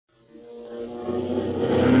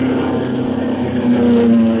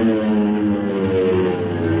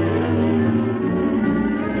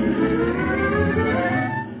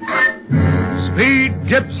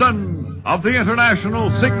of the International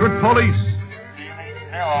Secret Police.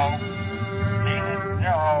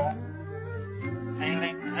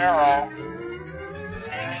 Zero.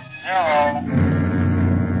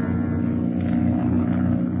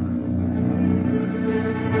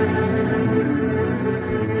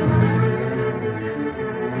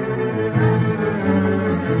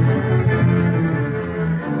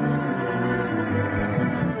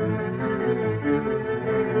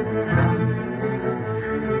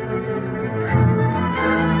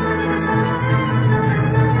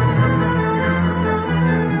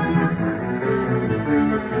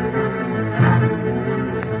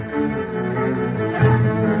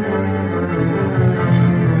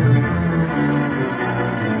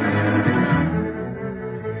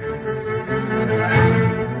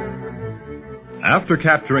 After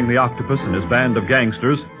capturing the Octopus and his band of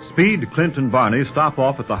gangsters, Speed, Clint, and Barney stop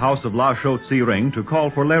off at the house of La Chaux-Tzi Ring to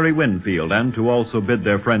call for Larry Winfield and to also bid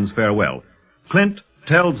their friends farewell. Clint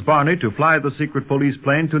tells Barney to fly the secret police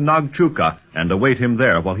plane to Nagchuka and await him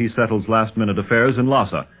there while he settles last-minute affairs in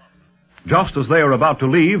Lhasa. Just as they are about to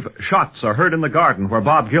leave, shots are heard in the garden where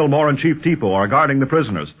Bob Gilmore and Chief Tipo are guarding the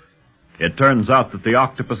prisoners. It turns out that the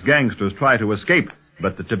Octopus gangsters try to escape,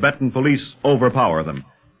 but the Tibetan police overpower them.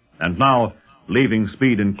 And now, leaving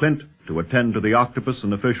Speed and Clint to attend to the Octopus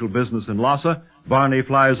and official business in Lhasa, Barney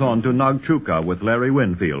flies on to Nagchuka with Larry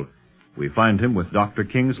Winfield. We find him with Dr.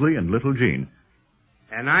 Kingsley and Little Jean.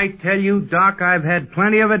 And I tell you, Doc, I've had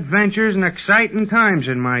plenty of adventures and exciting times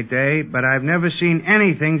in my day, but I've never seen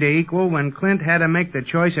anything to equal when Clint had to make the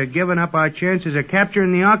choice of giving up our chances of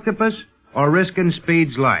capturing the Octopus or risking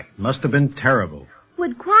Speed's life. Must have been terrible.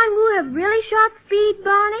 Would Quan Wu have really shot Speed,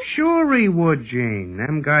 Barney? Sure he would, Jean.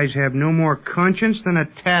 Them guys have no more conscience than a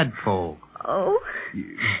tadpole. Oh.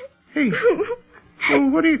 Hey, well,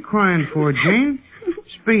 what are you crying for, Jean?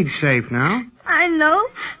 Speed's safe now. I know,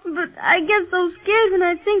 but I get so scared when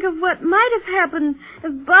I think of what might have happened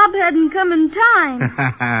if Bob hadn't come in time.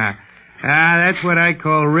 That's what I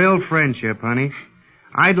call real friendship, honey.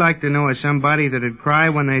 I'd like to know of somebody that'd cry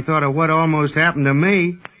when they thought of what almost happened to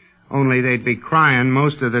me. Only they'd be crying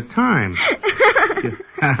most of the time.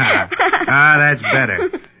 That's better.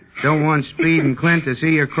 Don't want Speed and Clint to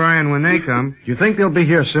see you crying when they come. Do you think they'll be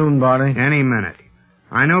here soon, Barney? Any minute.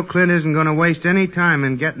 I know Clint isn't going to waste any time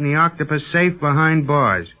in getting the Octopus safe behind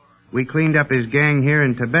bars. We cleaned up his gang here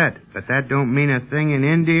in Tibet, but that don't mean a thing in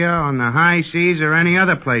India, on the high seas, or any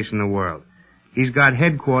other place in the world. He's got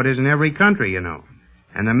headquarters in every country, you know.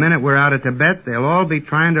 And the minute we're out of Tibet, they'll all be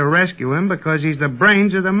trying to rescue him because he's the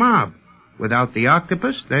brains of the mob. Without the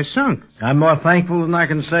Octopus, they're sunk. I'm more thankful than I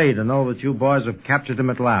can say to know that you boys have captured him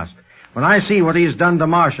at last. When I see what he's done to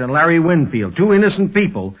Marcia and Larry Winfield, two innocent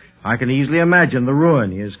people, I can easily imagine the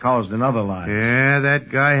ruin he has caused in other lives. Yeah,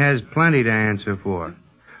 that guy has plenty to answer for.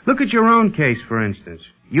 Look at your own case, for instance.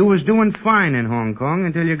 You was doing fine in Hong Kong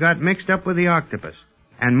until you got mixed up with the Octopus.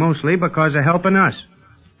 And mostly because of helping us.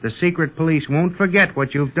 The secret police won't forget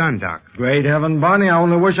what you've done, Doc. Great heaven, Barney, I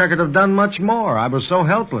only wish I could have done much more. I was so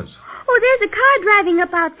helpless. Oh, there's a car driving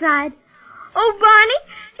up outside. Oh, Barney,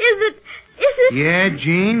 is it... Yeah,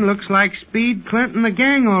 Jean, looks like Speed, Clint, and the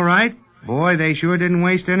gang, all right. Boy, they sure didn't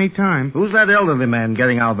waste any time. Who's that elderly man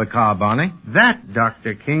getting out of the car, Barney? That,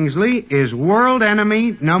 Dr. Kingsley, is world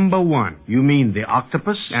enemy number 1. You mean the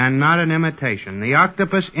Octopus? And not an imitation. The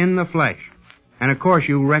Octopus in the flesh. And, of course,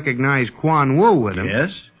 you recognize Quan Wu with him.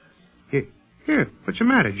 Yes. Here, what's the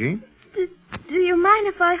matter, Jean? Do you mind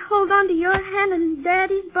if I hold on to your hand and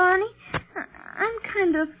Daddy's, Barney? I'm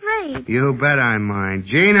kind of afraid. You bet I mind.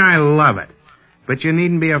 Jean, I love it. But you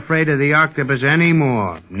needn't be afraid of the Octopus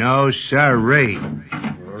anymore. No, sirree.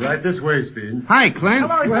 Right this way, Speed. Hi, Clint.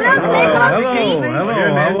 Hello,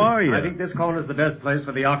 Hello. How are you? I think this corner's the best place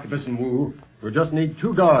for the Octopus and Wu. We'll just need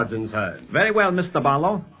 2 guards inside. Very well, Mr.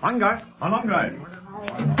 Barlow.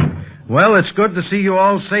 Well, it's good to see you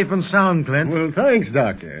all safe and sound, Clint. Well, thanks,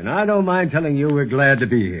 Doctor. And I don't mind telling you we're glad to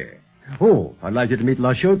be here. Oh, I'd like you to meet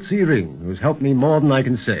La Chaux-Tzi Ring, who's helped me more than I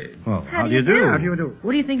can say. Well, how do you do? How do you do?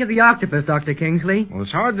 What do you think of the Octopus, Dr. Kingsley? Well,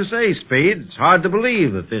 it's hard to say, Speed. It's hard to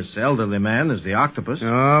believe that this elderly man is the Octopus.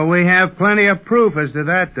 Oh, we have plenty of proof as to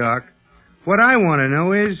that, Doc. What I want to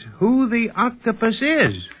know is who the Octopus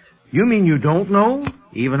is. You mean you don't know?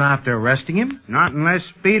 Even after arresting him? Not unless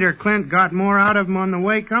Speed or Clint got more out of him on the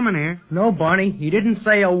way coming here. No, Barney, he didn't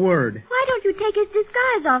say a word. Why don't you take his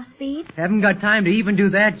disguise off, Speed? Haven't got time to even do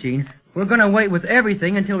that, Gene. We're going to wait with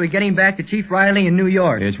everything until we get him back to Chief Riley in New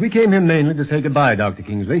York. Yes, we came here mainly to say goodbye, Dr.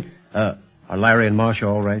 Kingsley. Are Larry and Marcia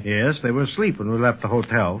all right? Yes, they were asleep when we left the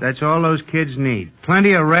hotel. That's all those kids need.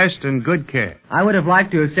 Plenty of rest and good care. I would have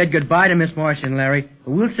liked to have said goodbye to Miss Marcia and Larry,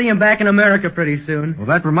 but we'll see 'em back in America pretty soon. Well,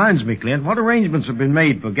 that reminds me, Clint. What arrangements have been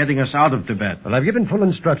made for getting us out of Tibet? Well, I've given full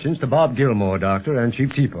instructions to Bob Gilmore, Doctor, and Chief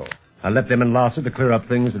Tipo. I left them and Lasser to clear up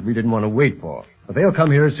things that we didn't want to wait for. But they'll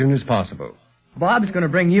come here as soon as possible. Bob's going to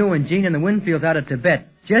bring you and Jean and the Winfields out of Tibet,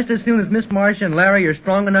 just as soon as Miss Marcia and Larry are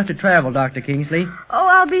strong enough to travel, Dr. Kingsley. Oh,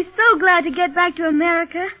 I'll be so glad to get back to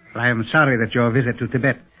America. I am sorry that your visit to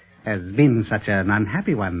Tibet has been such an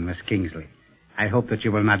unhappy one, Miss Kingsley. I hope that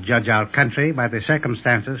you will not judge our country by the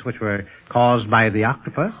circumstances which were caused by the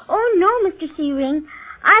octopus. Oh, no, Mr. Searing.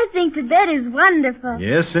 I think Tibet is wonderful.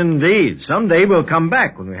 Yes, indeed. Someday we'll come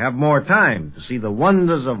back when we have more time to see the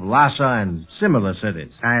wonders of Lhasa and similar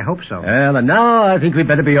cities. I hope so. Well, and now I think we'd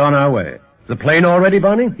better be on our way. Is the plane all ready,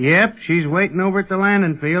 Bonnie? Yep, she's waiting over at the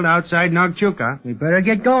landing field outside Nagchuka. We better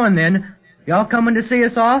get going then. Y'all coming to see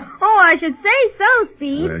us off? Oh, I should say so,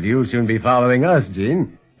 Speed. Well, you'll soon be following us,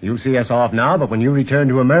 Jean. You'll see us off now, but when you return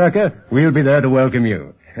to America, we'll be there to welcome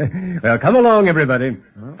you. Well, come along, everybody.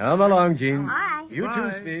 Come along, Jean. Bye. You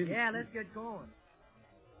too, Speed. Yeah, let's get going.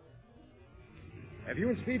 Have you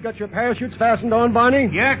and Speed got your parachutes fastened on, Barney?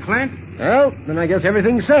 Yeah, Clint. Well, then I guess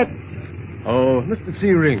everything's set. Oh, Mr.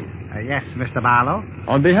 Searing. Yes, Mr. Barlow.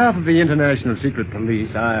 On behalf of the International Secret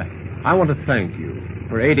Police, I want to thank you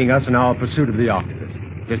for aiding us in our pursuit of the octopus.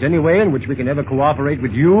 If there's any way in which we can ever cooperate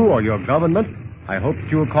with you or your government, I hope that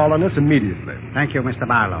you will call on us immediately. Thank you, Mr.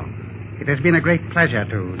 Barlow. It has been a great pleasure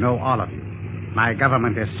to know all of you. My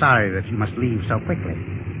government is sorry that you must leave so quickly.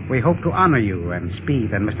 We hope to honor you and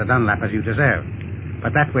Speed and Mr. Dunlap as you deserve.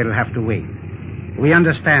 But that will have to wait. We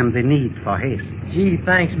understand the need for haste. Gee,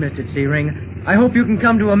 thanks, Mr. Searing. I hope you can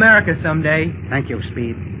come to America someday. Thank you,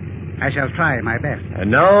 Speed. I shall try my best.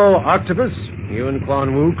 And now, Octopus, you and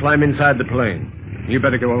Quan Wu climb inside the plane. You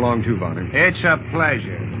better go along too, Barney. It's a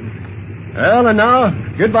pleasure. Well, and now,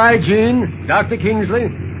 goodbye, Jean, Dr. Kingsley.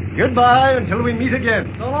 Goodbye until we meet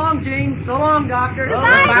again. So long, Jean. So long, Doctor.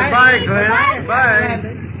 Goodbye. Goodbye, Speed. Clint.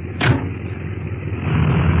 Bye.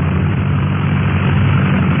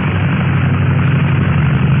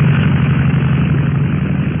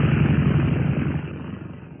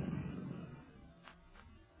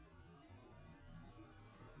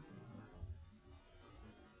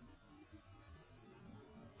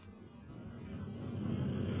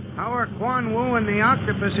 How are Quan Wu and the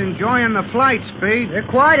octopus enjoying the flight, Speed? They're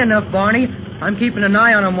quiet enough, Barney. I'm keeping an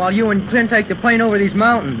eye on them while you and Clint take the plane over these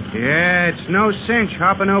mountains. Yeah, it's no cinch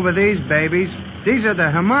hopping over these babies. These are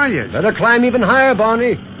the Himalayas. Better climb even higher,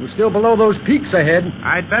 Barney. We're still below those peaks ahead.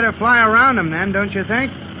 I'd better fly around them then, don't you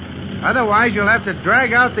think? Otherwise, you'll have to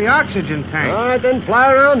drag out the oxygen tank. All right, then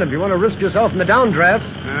fly around them if you want to risk yourself in the downdrafts.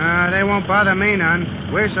 They won't bother me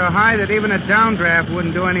none. We're so high that even a downdraft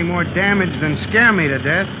wouldn't do any more damage than scare me to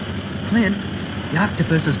death. Clint, the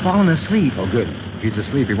octopus has fallen asleep. Oh, good. If he's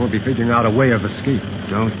asleep, he won't be figuring out a way of escape.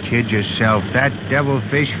 Don't kid yourself. That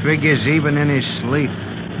devilfish figures even in his sleep.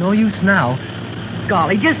 No use now.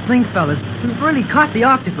 Golly, just think, fellas. We've really caught the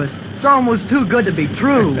octopus. It's almost too good to be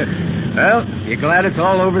true. Well, you glad it's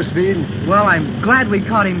all over, Speed? Well, I'm glad we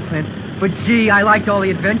caught him, Clint. But, gee, I liked all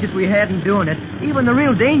the adventures we had in doing it, even the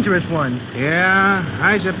real dangerous ones. Yeah,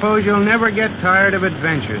 I suppose you'll never get tired of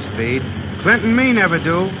adventure, Speed. Clint and me never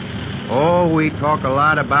do. Oh, we talk a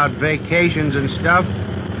lot about vacations and stuff,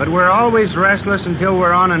 but we're always restless until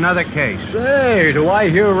we're on another case. Say, do I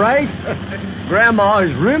hear right? Grandma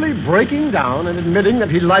is really breaking down and admitting that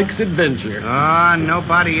he likes adventure. Ah,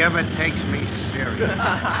 nobody ever takes me serious.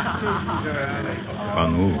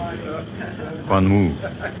 Quan Wu,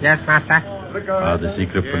 Yes, Master? are the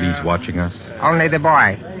secret police watching us? Only the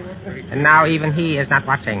boy. And now even he is not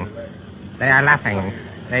watching. They are laughing.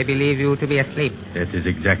 They believe you to be asleep. That is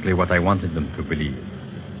exactly what I wanted them to believe.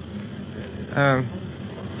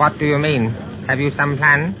 What do you mean? Have you some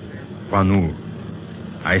plan? Quan Wu,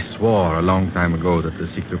 I swore a long time ago that the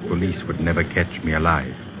secret police would never catch me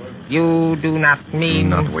alive. You do not mean...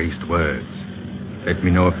 Do not waste words. Let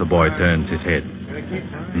me know if the boy turns his head.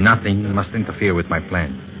 Nothing must interfere with my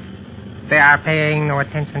plan. They are paying no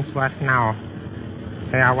attention to us now.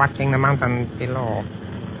 They are watching the mountains below.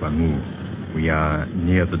 Quan Wu, we are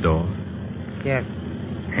near the door. Yes,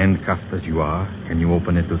 Handcuffed as you are, can you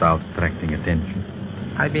open it without attracting attention?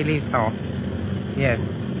 I believe so. Yes,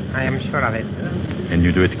 I am sure of it. Can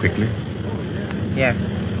you do it quickly? Yes.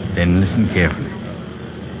 Then listen carefully.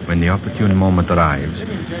 When the opportune moment arrives,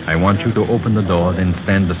 I want you to open the door, then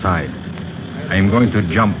stand aside. I am going to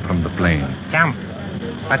jump from the plane. Jump.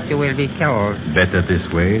 But you will be killed. Better this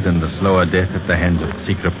way than the slower death at the hands of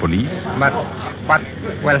secret police. But what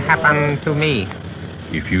will happen to me?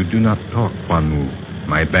 If you do not talk, Quan Wu,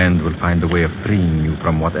 my band will find a way of freeing you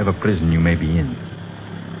from whatever prison you may be in.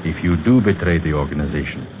 If you do betray the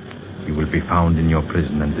organization, you will be found in your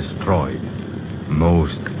prison and destroyed.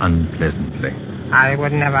 Most unpleasantly. I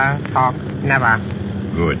would never talk, never.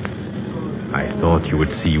 Good. I thought you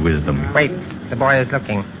would see wisdom. Wait, the boy is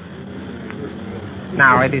looking.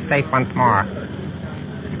 Now it is safe once more.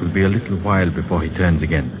 It will be a little while before he turns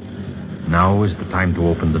again. Now is the time to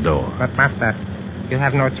open the door. But, Master, you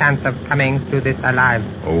have no chance of coming through this alive.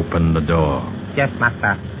 Open the door. Yes,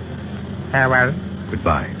 Master. Farewell.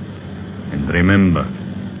 Goodbye. And remember,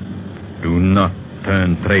 do not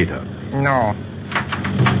turn traitor. No.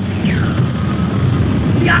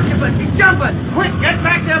 The octopus, he's jumping! Quick, get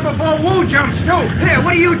back there before Wu jumps, too! Here,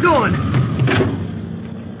 what are you doing?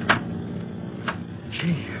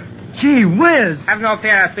 Gee whiz! Have no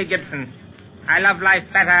fear, Speed Gibson. I love life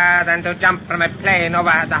better than to jump from a plane over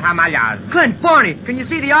the Himalayas. Clint, Barney, can you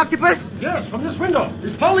see the octopus? Yes, from this window.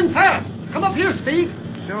 He's falling fast. Come up here, Speed.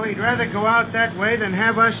 So he'd rather go out that way than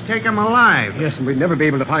have us take him alive. Yes, and we'd never be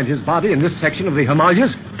able to find his body in this section of the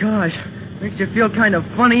Himalayas. Gosh, makes you feel kind of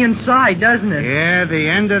funny inside, doesn't it? Yeah, the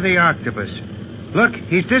end of the octopus. Look,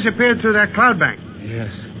 he's disappeared through that cloud bank. Yes.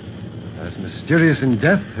 As mysterious in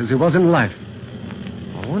death as he was in life.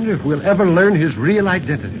 I wonder if we'll ever learn his real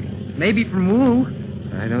identity. Maybe from Wu.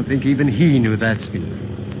 I don't think even he knew that, Speed.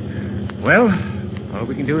 Well, all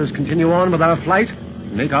we can do is continue on with our flight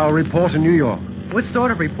and make our report in New York. What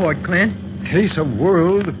sort of report, Clint? Case of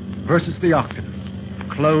World versus the Octopus.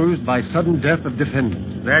 Closed by sudden death of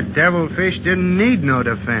defendant. That devilfish didn't need no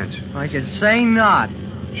defense. I should say not.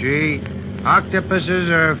 Gee, octopuses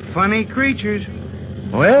are funny creatures.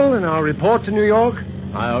 Well, in our report to New York,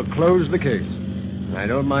 I'll close the case. I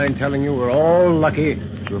don't mind telling you we're all lucky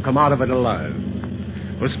to have come out of it alive.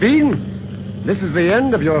 Well, Speed, this is the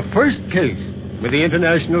end of your first case with the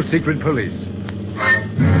International Secret Police.